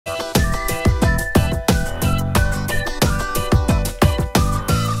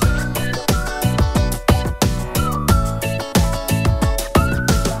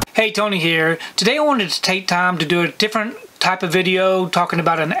Hey, Tony here. Today I wanted to take time to do a different type of video talking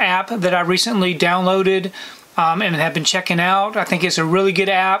about an app that I recently downloaded and have been checking out. I think it's a really good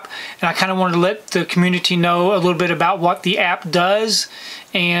app, and I kind of wanted to let the community know a little bit about what the app does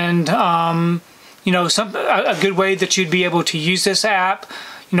and you know, a good way that you'd be able to use this app.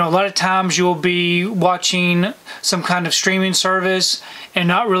 You know, a lot of times you'll be watching some kind of streaming service and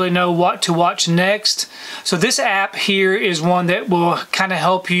not really know what to watch next. So this app here is one that will kind of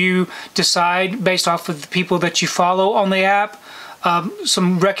help you decide based off of the people that you follow on the app,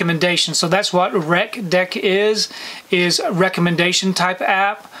 some recommendations. So that's what recdek is a recommendation type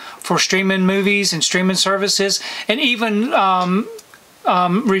app for streaming movies and streaming services, and even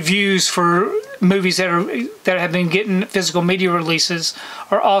reviews for movies that have been getting physical media releases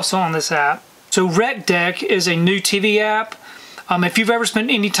are also on this app. So recdek is a new TV app. If you've ever spent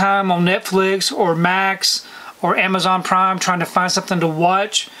any time on Netflix or Max or Amazon Prime trying to find something to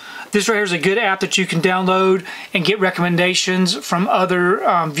watch, this right here is a good app that you can download and get recommendations from other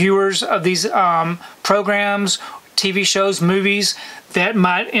viewers of these programs, TV shows, movies that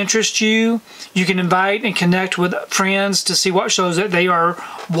might interest you. You can invite and connect with friends to see what shows that they are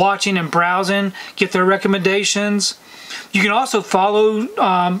watching and browsing, get their recommendations. You can also follow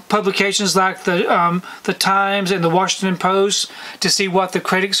publications like the Times and the Washington Post to see what the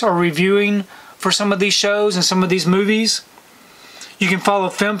critics are reviewing for some of these shows and some of these movies. You can follow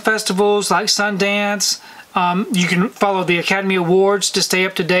film festivals like Sundance. You can follow the Academy Awards to stay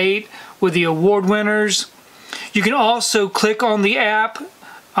up to date with the award winners. You can also click on the app,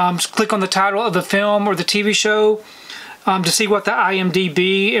 click on the title of the film or the TV show to see what the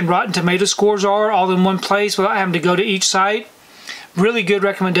IMDb and Rotten Tomato scores are all in one place without having to go to each site. Really good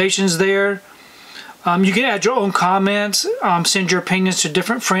recommendations there. You can add your own comments, send your opinions to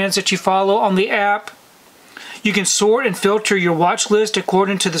different friends that you follow on the app. You can sort and filter your watch list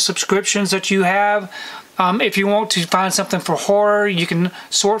according to the subscriptions that you have. If you want to find something for horror, you can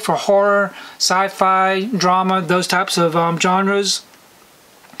sort for horror, sci-fi, drama, those types of genres.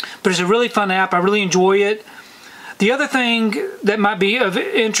 But it's a really fun app. I really enjoy it. The other thing that might be of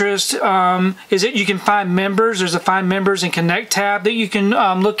interest is that you can find members. There's a Find Members and Connect tab that you can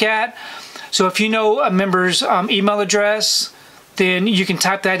look at. So if you know a member's email address, then you can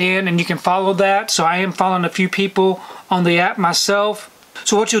type that in and you can follow that. So I am following a few people on the app myself.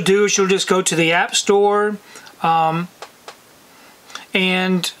 So what you'll do is you'll just go to the App Store,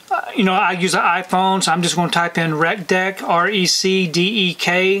 and you know, I use an iPhone, so I'm just going to type in recdek,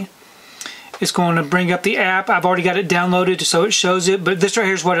 R-E-C-D-E-K. It's going to bring up the app. I've already got it downloaded, so it shows it, but this right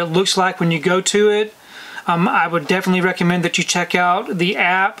here is what it looks like when you go to it. I would definitely recommend that you check out the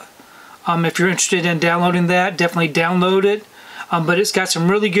app. If you're interested in downloading that, definitely download it. But it's got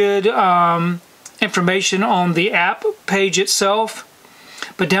some really good information on the app page itself.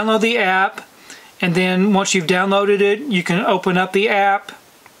 But download the app, and then once you've downloaded it, you can open up the app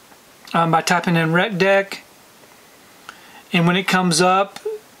by typing in recdek. And when it comes up,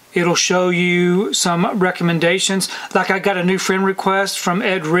 it'll show you some recommendations. Like I got a new friend request from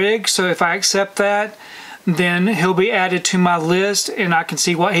Ed Rigg, so if I accept that, then he'll be added to my list and I can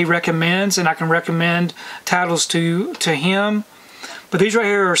see what he recommends, and I can recommend titles to him. But these right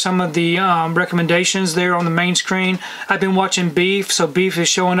here are some of the recommendations there on the main screen. I've been watching Beef, so Beef is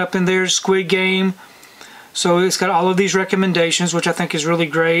showing up in there. Squid Game. So it's got all of these recommendations, which I think is really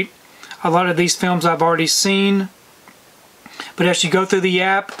great. A lot of these films I've already seen. But as you go through the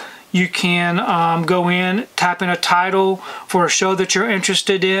app, you can go in, type in a title for a show that you're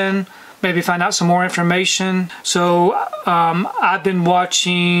interested in, maybe find out some more information. So I've been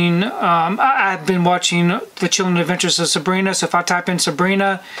watching The Chilling Adventures of Sabrina. So if I type in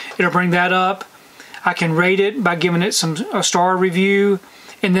Sabrina, it'll bring that up. I can rate it by giving it a star review,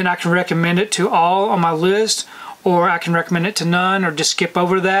 and then I can recommend it to all on my list, or I can recommend it to none, or just skip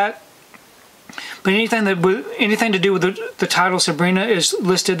over that. But anything to do with the title Sabrina is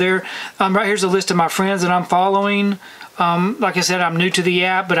listed there. Right here's a list of my friends that I'm following. Like I said, I'm new to the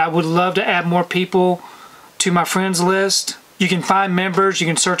app, but I would love to add more people to my friends list. You can find members. You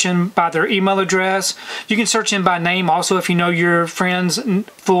can search in by their email address. You can search in by name also. If you know your friend's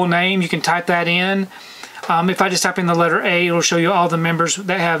full name, you can type that in. If I just type in the letter A, it'll show you all the members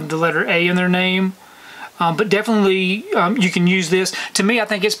that have the letter A in their name. But definitely you can use this. To me, I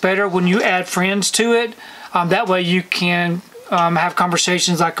think it's better when you add friends to it. That way you can have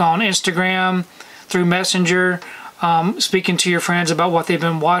conversations like on Instagram, through Messenger, speaking to your friends about what they've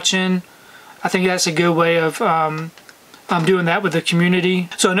been watching. I think that's a good way of doing that with the community.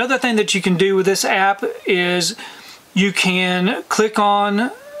 So another thing that you can do with this app is you can click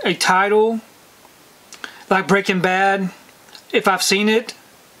on a title like Breaking Bad. If I've seen it,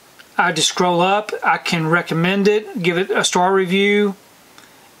 I just scroll up. I can recommend it, give it a star review,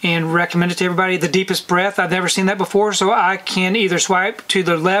 and recommend it to everybody. The Deepest Breath, I've never seen that before, so I can either swipe to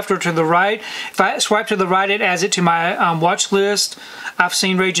the left or to the right. If I swipe to the right, it adds it to my watch list. I've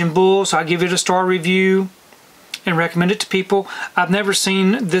seen Raging Bull, so I give it a star review and recommend it to people. I've never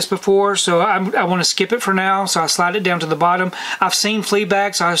seen this before, so I want to skip it for now, so I slide it down to the bottom. I've seen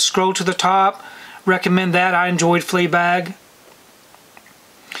Fleabag, so I scroll to the top, recommend that. I enjoyed Fleabag.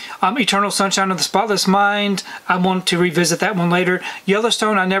 Eternal Sunshine of the Spotless Mind, I want to revisit that one later.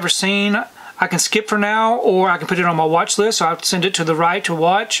 Yellowstone, I've never seen. I can skip for now, or I can put it on my watch list, so I'll send it to the right to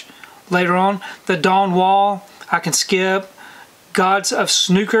watch later on. The Dawn Wall, I can skip. Gods of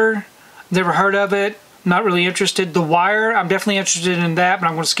Snooker, never heard of it, not really interested. The Wire, I'm definitely interested in that, but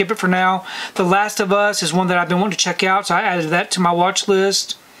I'm going to skip it for now. The Last of Us is one that I've been wanting to check out, so I added that to my watch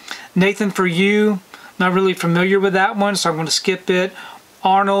list. Nathan For You, not really familiar with that one, so I'm going to skip it.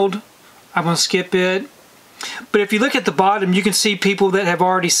 Arnold, I'm going to skip it. But if you look at the bottom, you can see people that have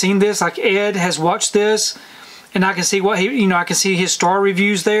already seen this, like Ed has watched this, and I can see what he, I can see his star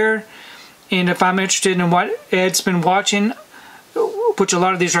reviews there. And if I'm interested in what Ed's been watching, which a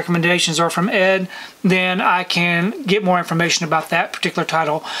lot of these recommendations are from Ed, then I can get more information about that particular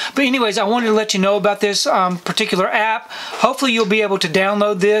title. But anyways, I wanted to let you know about this particular app. Hopefully you'll be able to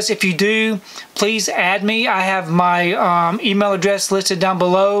download this. If you do, please add me. I have my email address listed down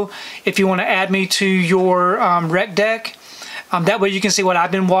below if you want to add me to your recdek. That way you can see what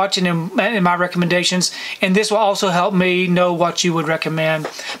I've been watching and my recommendations, and this will also help me know what you would recommend.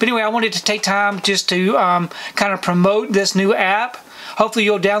 But anyway, I wanted to take time just to kind of promote this new app. Hopefully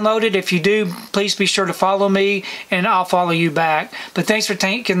you'll download it. If you do, please be sure to follow me and I'll follow you back. But thanks for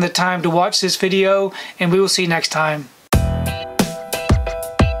taking the time to watch this video, and we will see you next time.